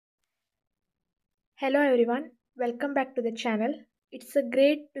Hello everyone, welcome back to the channel. It's a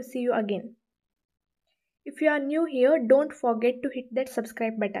great to see you again. If you are new here, don't forget to hit that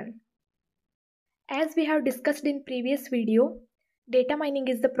subscribe button. As we have discussed in previous video, data mining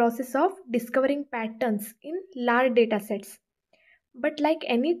is the process of discovering patterns in large data sets. But like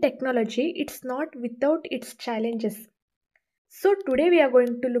any technology, it's not without its challenges. So today we are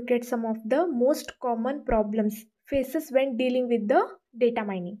going to look at some of the most common problems faces when dealing with the data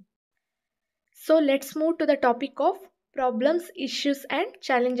mining. So let's move to the topic of problems, issues and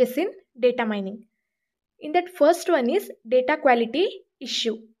challenges in data mining. In that first one is data quality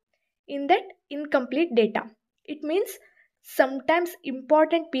issue. In that incomplete data. It means sometimes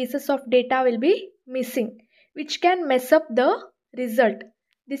important pieces of data will be missing which can mess up the result.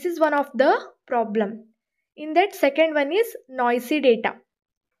 This is one of the problem. In that second one is noisy data.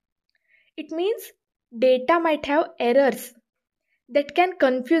 It means data might have errors that can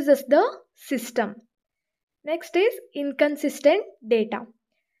confuse us the system. Next is inconsistent data.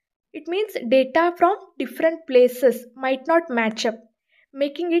 It means data from different places might not match up,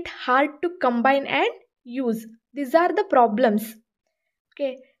 making it hard to combine and use. These are the problems.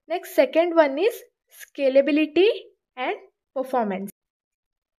 Okay. Next, second one is scalability and performance.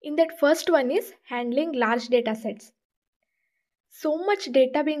 In that first one is handling large data sets. So much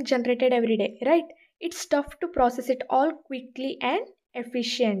data being generated every day, right? It's tough to process it all quickly and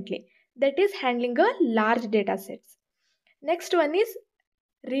efficiently. That is handling a large data sets. Next one is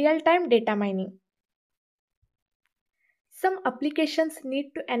real-time data mining. Some applications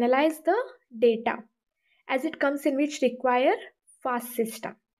need to analyze the data as it comes in which require fast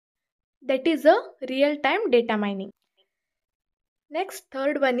system. That is a real-time data mining. Next,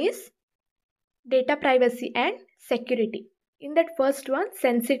 third one is data privacy and security. In that first one,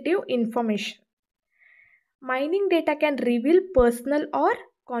 sensitive information. Mining data can reveal personal or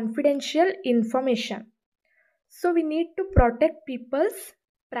confidential information. So we need to protect people's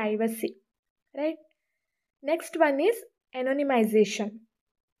privacy, right? Next one is anonymization.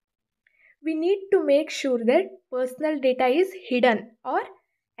 We need to make sure that personal data is hidden or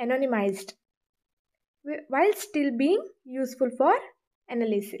anonymized while still being useful for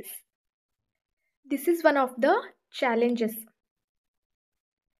analysis. This is one of the challenges.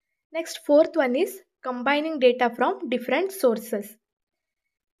 Next, fourth one is combining data from different sources.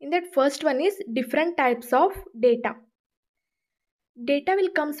 In that first one is different types of data. Data will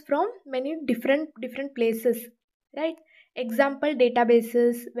comes from many different places, right? Example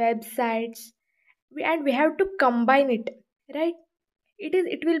databases, websites, and we have to combine it, right?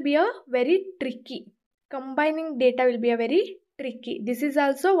 It will be a very tricky. Combining data will be a very tricky. This is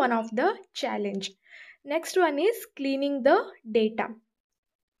also one of the challenge. Next one is cleaning the data.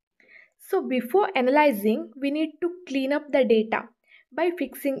 So before analyzing, we need to clean up the data by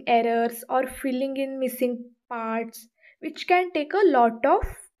fixing errors or filling in missing parts, which can take a lot of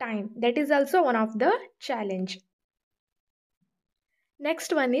time. That is also one of the challenge.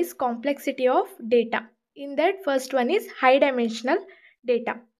 Next one is complexity of data. In that first one is high dimensional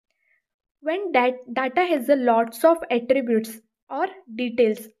data. When data has a lots of attributes or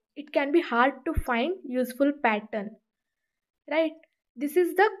details, it can be hard to find useful pattern, right? This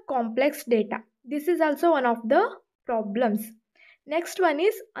is the complex data. This is also one of the problems. Next one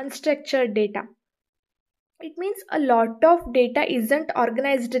is unstructured data. It means a lot of data isn't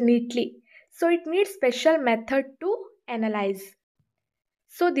organized neatly, so it needs special method to analyze.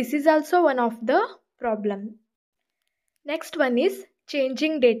 So this is also one of the problem. Next one is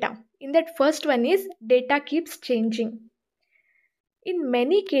changing data. In that first one is data keeps changing. In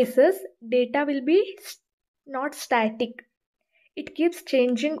many cases, data will be not static. It keeps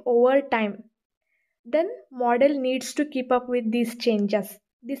changing over time. Then model needs to keep up with these changes.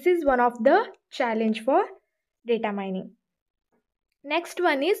 This is one of the challenge for data mining. Next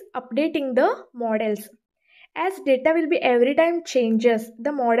one is updating the models. As data will be every time changes,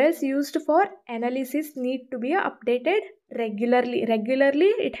 the models used for analysis need to be updated regularly. Regularly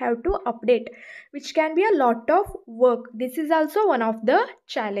it have to update, which can be a lot of work. This is also one of the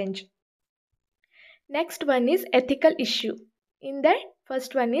challenge. Next one is ethical issue. In that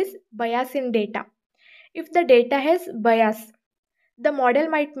first one is bias in data. If the data has bias, the model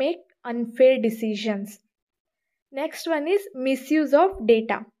might make unfair decisions. Next one is misuse of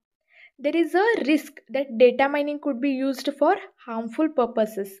data. There is a risk that data mining could be used for harmful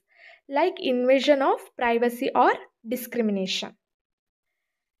purposes like invasion of privacy or discrimination.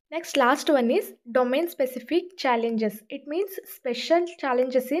 Next, last one is domain specific challenges. It means special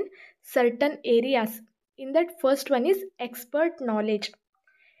challenges in certain areas. In that first one is expert knowledge.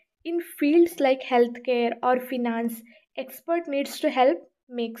 In fields like healthcare or finance, expert needs to help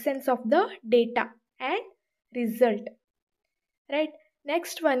make sense of the data and result. Right?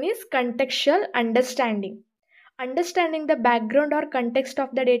 Next one is contextual understanding. Understanding the background or context of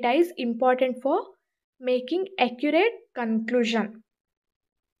the data is important for making accurate conclusion.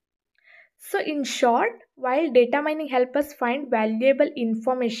 So in short, while data mining helps us find valuable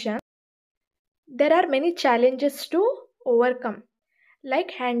information, there are many challenges to overcome,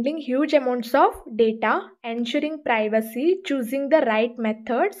 like handling huge amounts of data, ensuring privacy, choosing the right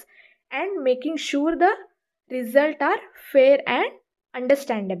methods, and making sure the results are fair and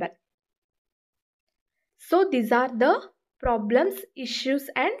understandable. So these are the problems, issues,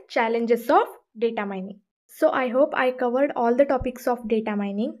 and challenges of data mining. So I hope I covered all the topics of data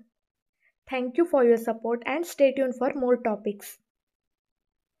mining. Thank you for your support and stay tuned for more topics.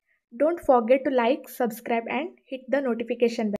 Don't forget to like, subscribe, and hit the notification bell.